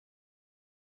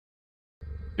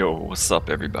Yo, what's up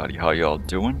everybody? How y'all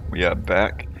doing? We are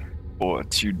back for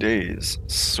today's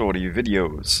Sortie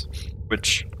videos,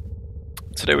 which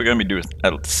today we're going to be doing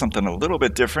something a little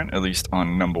bit different, at least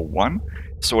on number one.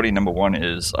 Sortie number one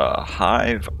is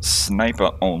Hive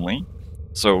sniper only.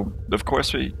 So, of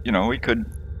course, we could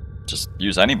just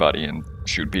use anybody and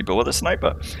shoot people with a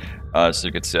sniper. So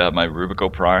you can see I have my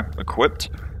Rubico Prime equipped.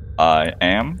 I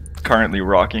am currently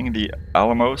rocking the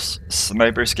Alamos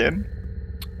sniper skin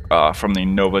from the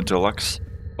Nova Deluxe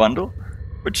bundle,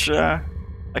 which I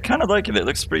kind of like it. It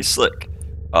looks pretty slick.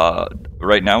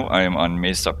 Right now I am on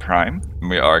Mesa Prime, and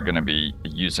we are going to be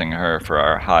using her for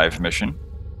our Hive mission.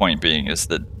 Point being is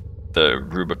that the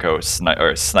Rubico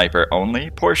sniper only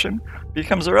portion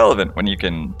becomes irrelevant when you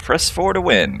can press 4 to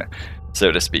win,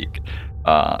 so to speak.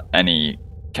 Any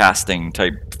casting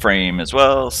type frame as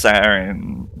well,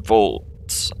 Siren,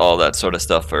 Volts, all that sort of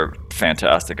stuff are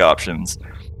fantastic options.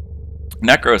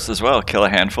 Necros as well, kill a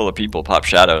handful of people, pop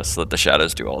shadows, let the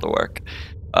shadows do all the work.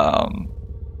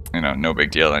 No big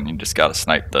deal, and you just gotta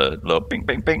snipe the little bing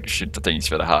bing bing, shoot the things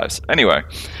for the hives. Anyway,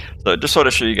 so just want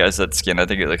to show you guys that skin. I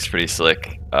think it looks pretty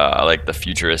slick. I like the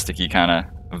futuristic-y kind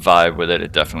of vibe with it.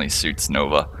 It definitely suits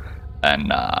Nova.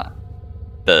 And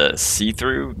the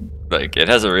see-through, like, it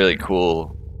has a really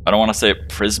cool, I don't want to say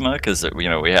prisma, because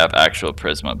we have actual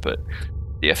prisma, but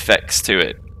the effects to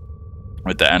it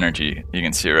with the energy, you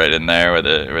can see right in there where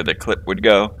the clip would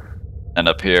go, and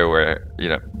up here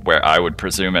where I would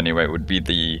presume anyway would be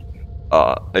the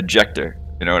ejector.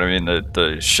 You know what I mean?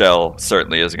 The shell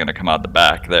certainly isn't going to come out the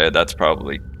back there. That's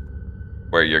probably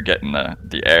where you're getting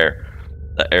the air.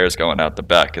 The air's going out the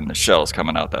back, and the shell's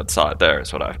coming out that side. There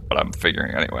is what I'm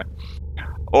figuring anyway.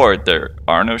 Or there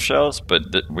are no shells, but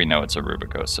we know it's a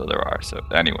Rubico, so there are. So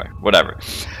anyway, whatever.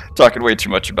 Talking way too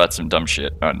much about some dumb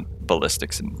shit on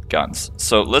ballistics and guns.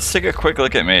 So let's take a quick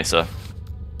look at Mesa.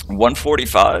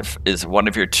 145 is one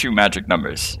of your two magic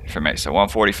numbers for Mesa.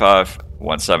 145,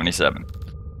 177.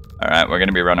 Alright, we're going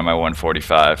to be running my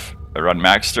 145. I run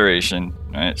max duration,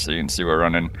 right? So you can see we're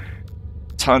running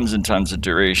tons and tons of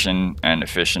duration and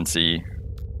efficiency.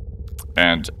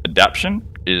 And adaption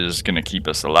is going to keep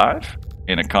us alive,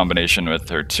 in a combination with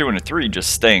her 2 and a 3 just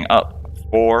staying up.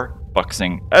 4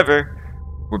 buxing ever.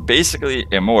 We're basically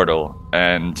immortal,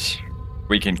 and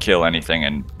we can kill anything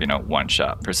in one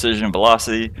shot. Precision and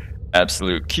velocity,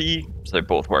 absolute key. So they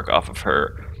both work off of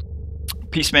her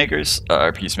peacemakers.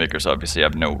 Our peacemakers obviously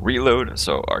have no reload,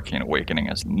 so Arcane Awakening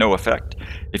has no effect.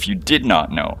 If you did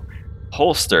not know,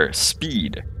 holster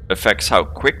speed affects how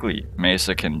quickly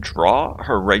Mesa can draw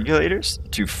her regulators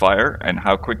to fire and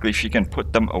how quickly she can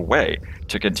put them away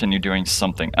to continue doing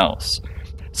something else.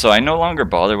 So I no longer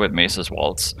bother with Mesa's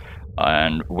Waltz,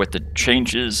 and with the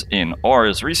changes in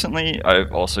auras recently,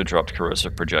 I've also dropped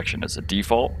Corrosive Projection as a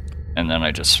default, and then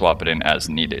I just swap it in as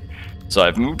needed. So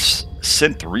I've moved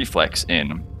Synth Reflex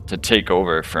in to take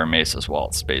over for Mesa's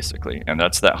Waltz, basically, and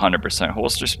that's that 100%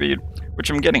 holster speed, which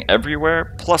I'm getting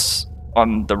everywhere, plus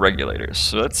on the regulators,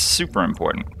 so that's super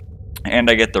important. And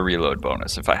I get the reload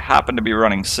bonus. If I happen to be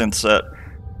running synth set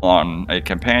on a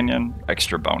companion,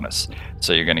 extra bonus,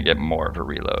 so you're going to get more of a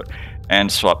reload.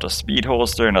 And swap to speed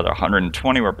holster, another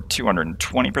 120, we're up at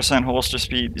 220% holster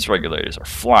speed. These regulators are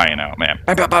flying out, man.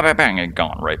 Bang, bang, bang, bang, bang, and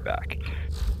gone right back.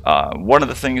 One of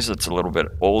the things that's a little bit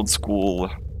old school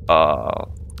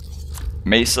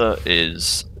Mesa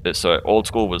is, so old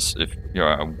school was if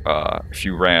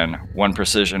you ran 1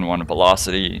 precision, 1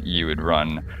 velocity, you would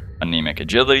run anemic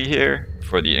agility here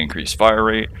for the increased fire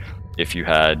rate. If you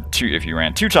ran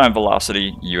 2-time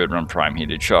velocity, you would run prime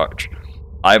heated charge.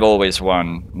 I've always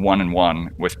run 1 and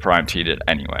 1 with prime heated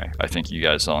anyway. I think you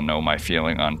guys all know my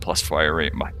feeling on plus fire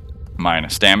rate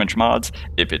minus damage mods.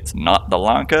 If it's not the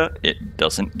Lanka, it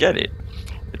doesn't get it.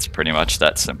 It's pretty much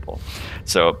that simple.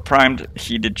 So primed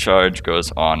heated charge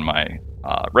goes on my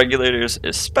regulators,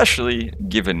 especially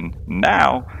given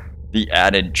now the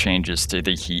added changes to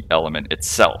the heat element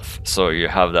itself. So you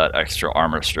have that extra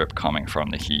armor strip coming from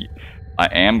the heat. I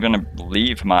am going to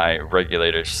leave my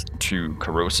regulators to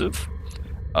corrosive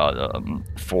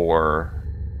for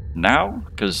now,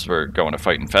 because we're going to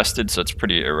fight infested, so it's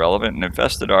pretty irrelevant. And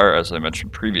infested are, as I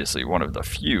mentioned previously, one of the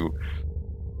few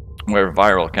where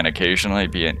viral can occasionally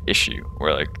be an issue,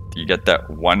 where like you get that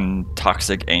one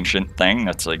toxic ancient thing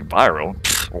that's like viral,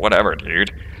 whatever,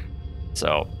 dude.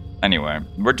 So anyway,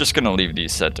 we're just gonna leave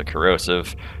these set to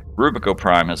corrosive. Rubico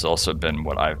Prime has also been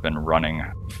what I've been running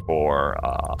for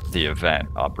the event,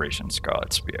 Operation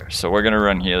Scarlet Spear. So we're gonna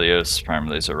run Helios, Prime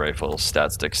Laser Rifle,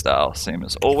 stat stick style, same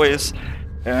as always,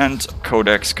 and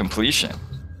Codex completion.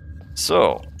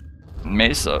 So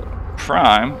Mesa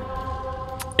Prime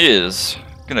is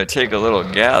gonna take a little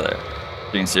gather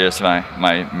You can see this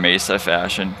my Mesa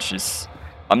fashion.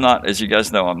 I'm not, as you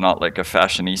guys know, I'm not like a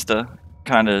fashionista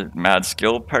kind of mad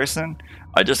skill person.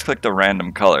 I just click the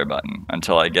random color button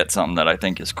until I get something that I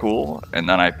think is cool, and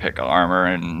then I pick armor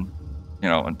and, you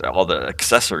know, all the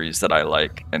accessories that I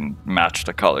like and match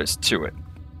the colors to it.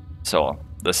 So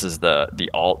this is the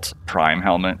Alt Prime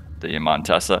helmet, the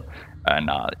Montesa, and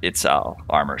it's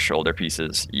armor shoulder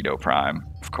pieces. Edo Prime,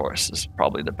 of course, is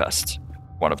probably the best,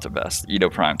 one of the best. Edo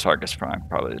Prime, Targus Prime,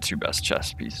 probably the two best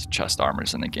chest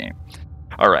armors in the game.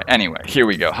 All right, anyway, here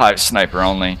we go. Hive sniper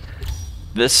only.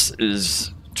 This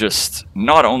is just,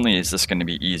 not only is this going to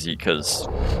be easy because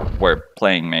we're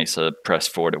playing Mesa, press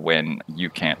 4 to win, you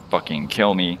can't fucking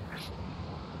kill me.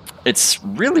 It's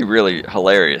really, really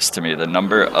hilarious to me, the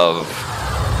number of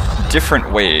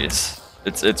different ways.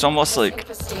 It's almost like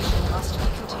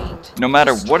no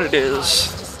matter what it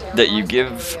is that you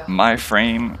give my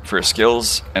frame for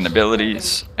skills and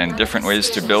abilities and different ways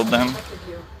to build them.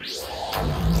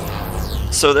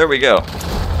 So there we go.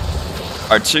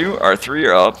 Our 2, our 3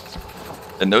 are up,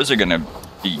 and those are going to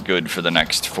be good for the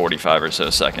next 45 or so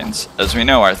seconds. As we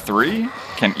know, our 3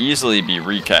 can easily be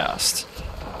recast.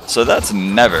 So that's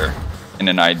never, in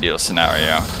an ideal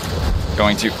scenario,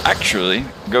 going to actually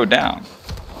go down.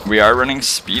 We are running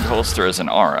speed holster as an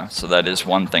aura, so that is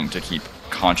one thing to keep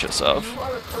conscious of.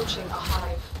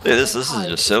 Hey, this is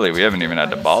just silly. We haven't even had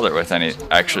to bother with any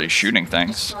actually shooting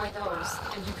things.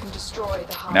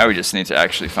 Now we just need to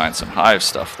actually find some Hive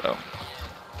stuff, though.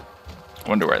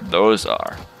 Wonder where those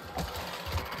are.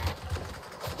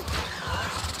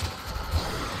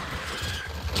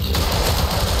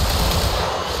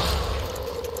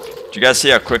 Did you guys see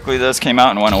how quickly those came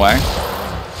out and went away?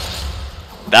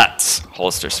 That's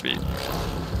holster speed.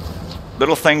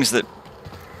 Little things that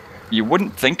you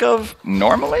wouldn't think of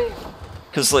normally?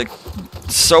 Because, like,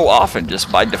 so often,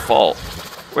 just by default.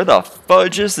 Where the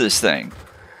fudge is this thing?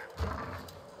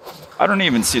 I don't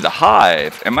even see the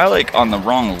Hive. Am I, like, on the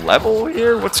wrong level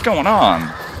here? What's going on?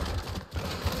 Am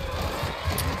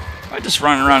I just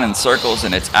running around in circles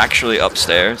and it's actually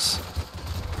upstairs?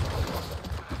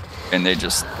 And they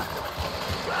just...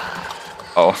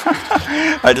 Oh,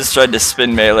 I just tried to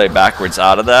spin melee backwards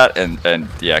out of that, and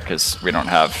yeah, because we don't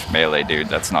have melee, dude,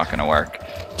 that's not going to work.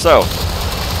 So,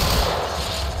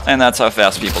 and that's how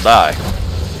fast people die.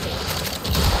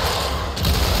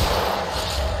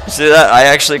 You see that? I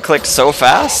actually clicked so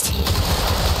fast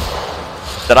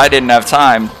that I didn't have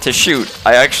time to shoot.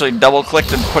 I actually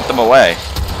double-clicked and put them away.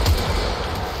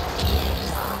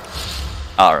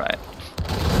 Alright.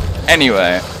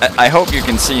 Anyway, I hope you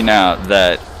can see now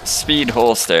that speed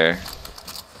holster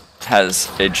has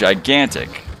a gigantic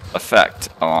effect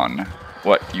on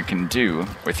what you can do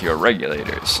with your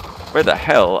regulators. Where the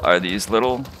hell are these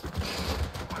little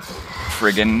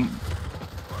friggin'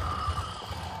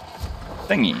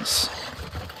 thingies?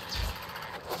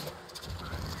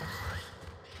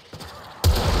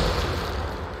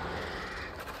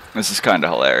 This is kind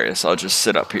of hilarious. I'll just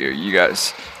sit up here. You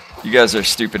guys are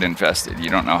stupid infested.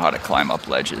 You don't know how to climb up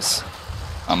ledges.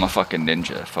 I'm a fucking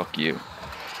ninja. Fuck you.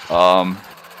 I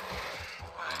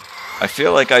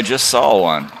feel like I just saw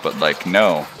one, but like,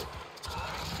 no.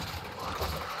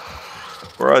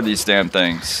 Where are these damn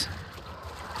things?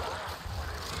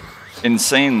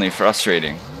 Insanely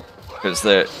frustrating. Because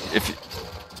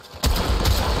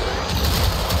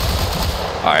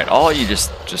Alright, all you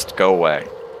just go away.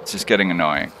 It's just getting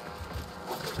annoying.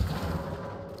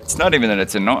 It's not even that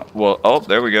it's annoying. Well, oh,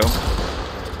 there we go.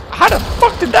 How the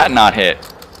fuck did that not hit?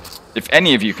 If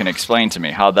any of you can explain to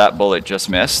me how that bullet just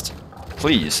missed,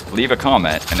 please leave a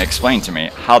comment and explain to me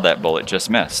how that bullet just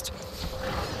missed.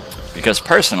 Because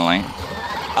personally,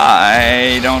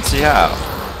 I don't see how.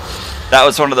 That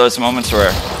was one of those moments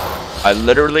where I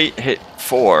literally hit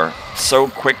 4 so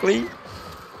quickly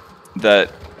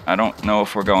that I don't know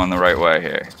if we're going the right way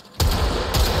here.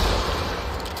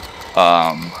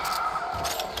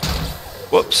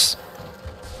 Whoops.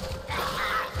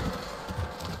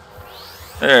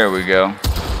 There we go.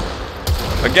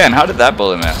 Again, how did that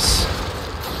bullet miss?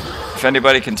 If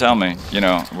anybody can tell me, you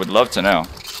know, would love to know.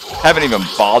 Haven't even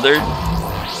bothered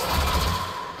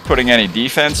putting any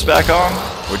defense back on,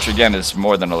 which again is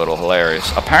more than a little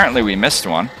hilarious. Apparently we missed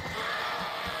one.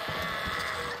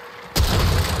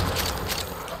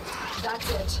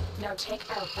 That's it. Now take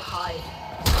out the Hive.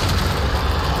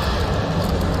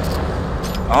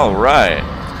 All right.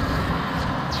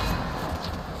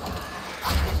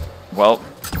 Well,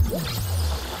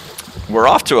 we're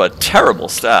off to a terrible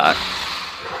start.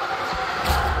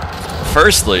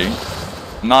 Firstly,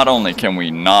 not only can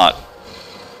we not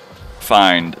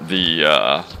find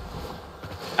the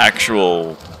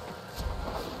actual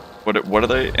What are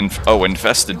they?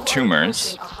 Infested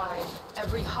tumors. A hive.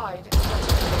 Every hive is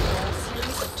a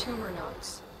series of tumor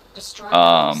nodes. Destroy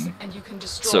those, and you can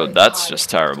destroy So the that's hive. just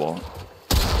terrible.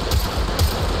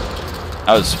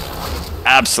 I was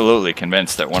absolutely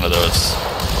convinced that one of those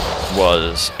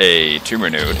was a tumor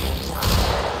node.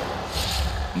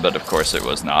 But of course it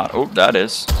was not. Oh, that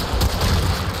is.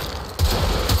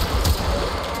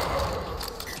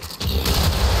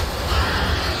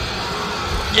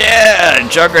 Yeah,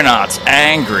 Juggernaut's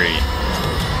angry.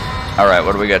 Alright,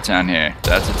 what do we got down here?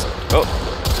 That's it. Oh.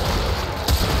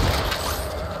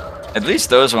 At least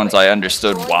those ones I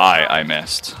understood why I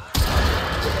missed.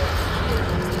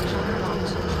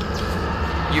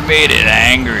 You made it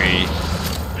angry.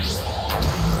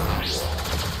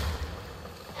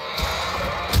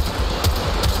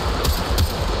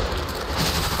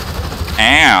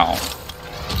 Ow.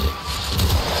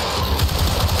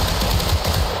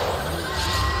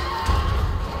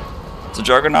 Is the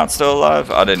Juggernaut still alive?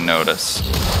 I didn't notice.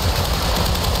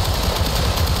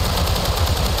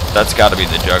 That's gotta be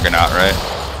the Juggernaut, right?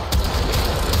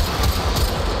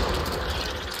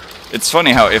 It's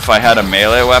funny how if I had a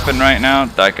melee weapon right now,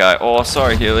 that guy, oh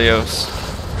sorry Helios,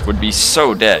 would be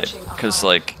so dead. Because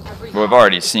like, we've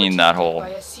already seen that whole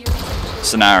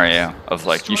scenario of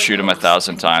like, you shoot him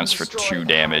 1,000 times for 2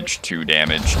 damage, 2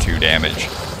 damage, 2 damage.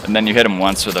 And then you hit him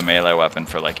once with a melee weapon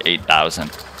for like 8,000.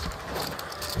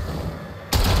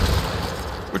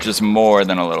 Which is more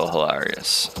than a little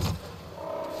hilarious.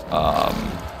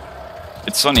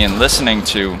 It's funny in listening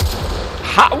to...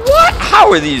 What?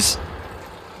 How are these...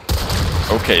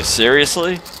 Okay,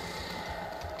 seriously?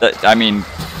 I mean,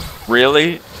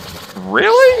 really?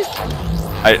 Really?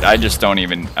 I just don't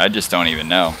even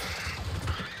know.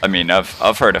 I mean,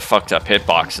 I've heard of fucked up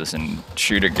hitboxes in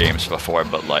shooter games before,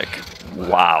 but like,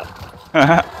 wow.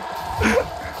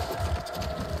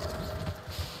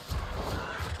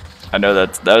 I know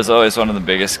that was always one of the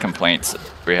biggest complaints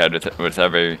we had with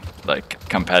every like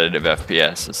competitive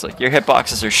FPS. It's like, your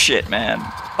hitboxes are shit, man.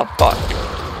 Oh fuck.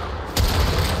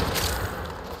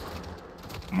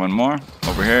 One more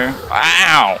over here.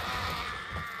 Ow!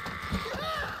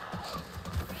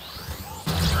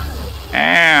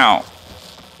 Ow!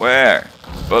 Where?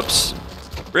 Whoops.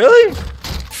 Really?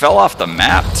 Fell off the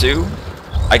map too?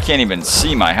 I can't even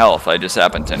see my health. I just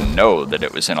happen to know that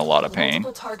it was in a lot of pain.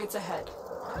 Multiple targets ahead.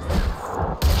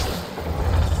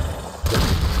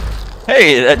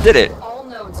 Hey, that did it. All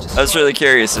nodes I was really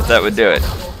curious if that would do it.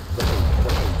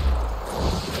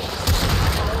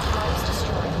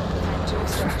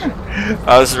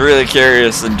 I was really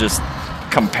curious in just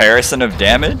comparison of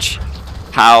damage,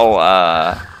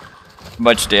 how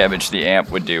much damage the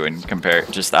amp would do and compare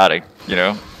just out of, you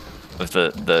know, with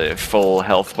the full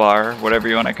health bar, whatever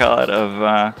you want to call it,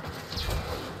 of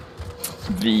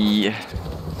the...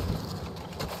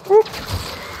 Whoop.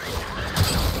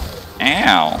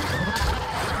 Ow.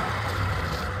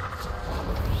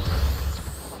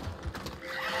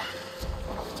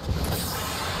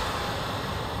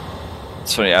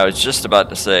 It's funny, I was just about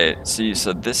to say, see,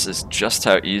 so this is just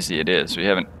how easy it is. We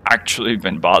haven't actually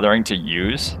been bothering to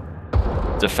use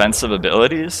defensive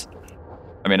abilities.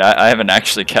 I mean, I haven't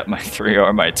actually kept my 3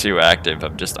 or my 2 active.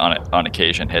 I've just on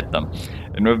occasion hit them.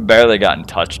 And we've barely gotten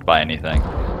touched by anything.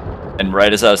 And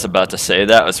right as I was about to say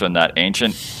that was when that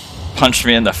ancient punched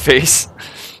me in the face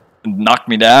and knocked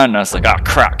me down. And I was like, oh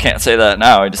crap, can't say that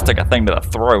now. I just took a thing to the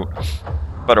throat.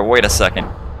 Better wait a second.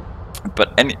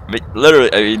 But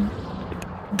literally, I mean,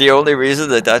 the only reason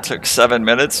that took 7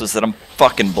 minutes was that I'm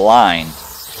fucking blind.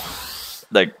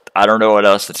 Like, I don't know what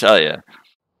else to tell you.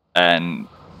 And,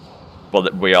 well,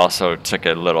 we also took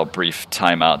a little brief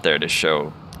time out there to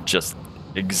show just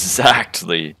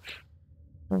exactly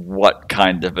what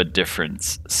kind of a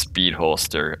difference Speed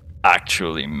Holster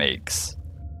actually makes.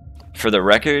 For the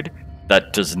record,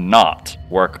 that does not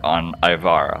work on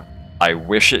Ivara. I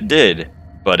wish it did,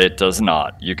 but it does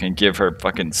not. You can give her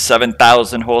fucking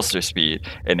 7,000 holster speed,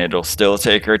 and it'll still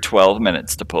take her 12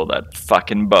 minutes to pull that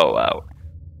fucking bow out.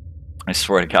 I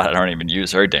swear to God, I don't even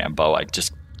use her damn bow. I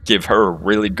just give her a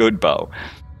really good bow.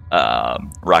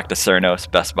 Rock the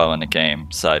Cernos, best bow in the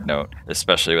game, side note.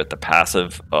 Especially with the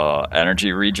passive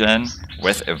energy regen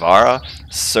with Ivara.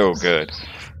 So good.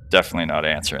 Definitely not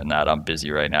answering that. I'm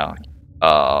busy right now.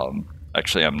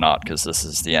 Actually, I'm not, because this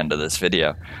is the end of this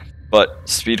video. But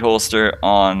Speed Holster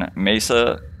on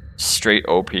Mesa, straight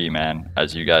OP, man.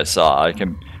 As you guys saw, I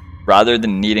can, rather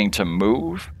than needing to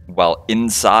move while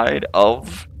inside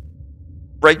of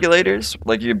regulators,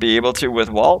 like you'd be able to with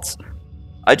Waltz,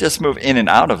 I just move in and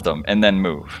out of them and then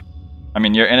move. I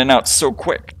mean, you're in and out so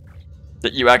quick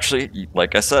that you actually,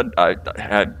 like I said, I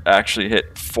had actually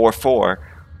hit 4-4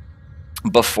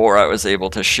 before I was able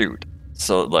to shoot.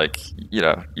 So, like, you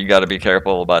know, you got to be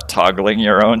careful about toggling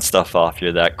your own stuff off.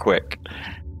 You're that quick.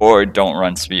 Or don't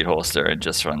run speed holster and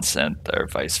just run synth, or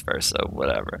vice versa,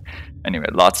 whatever. Anyway,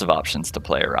 lots of options to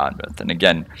play around with. And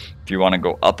again, if you want to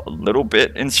go up a little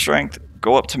bit in strength,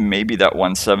 go up to maybe that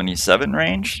 177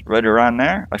 range, right around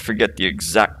there. I forget the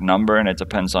exact number, and it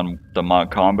depends on the mod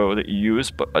combo that you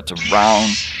use, but it's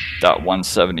around that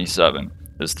 177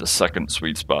 is the second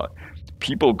sweet spot.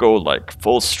 People go like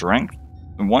full strength,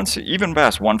 and once even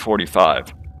past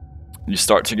 145, you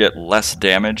start to get less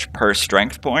damage per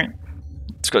strength point.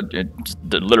 It's good.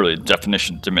 Literally,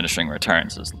 definition diminishing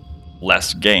returns is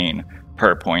less gain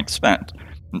per point spent.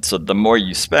 And so the more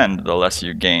you spend, the less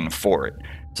you gain for it.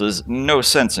 So there's no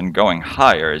sense in going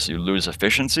higher as you lose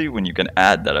efficiency when you can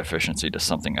add that efficiency to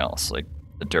something else, like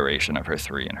the duration of her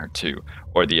 3 and her 2,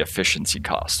 or the efficiency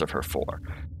cost of her 4,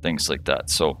 things like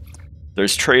that. So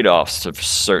there's trade-offs to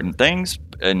certain things,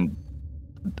 and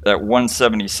that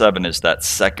 177 is that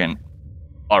second.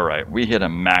 Alright, we hit a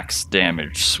max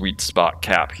damage sweet spot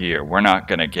cap here. We're not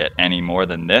going to get any more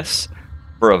than this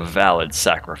for a valid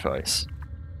sacrifice.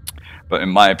 But in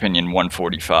my opinion,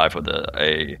 145 with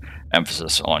a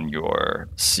emphasis on your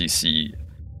CC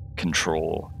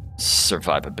control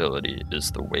survivability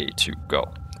is the way to go.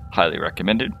 Highly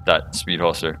recommended, that speed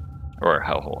holster, or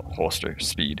holster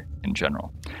speed in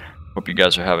general. Hope you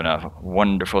guys are having a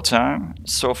wonderful time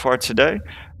so far today.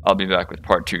 I'll be back with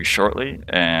part 2 shortly,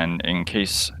 and in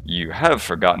case you have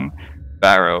forgotten,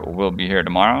 Barrow will be here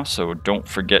tomorrow, so don't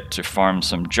forget to farm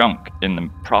some junk in the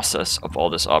process of all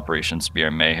this Operation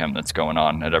Spear mayhem that's going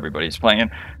on that everybody's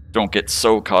playing. Don't get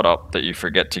so caught up that you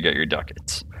forget to get your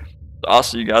ducats. I'll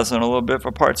see you guys in a little bit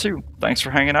for part 2. Thanks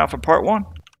for hanging out for part 1.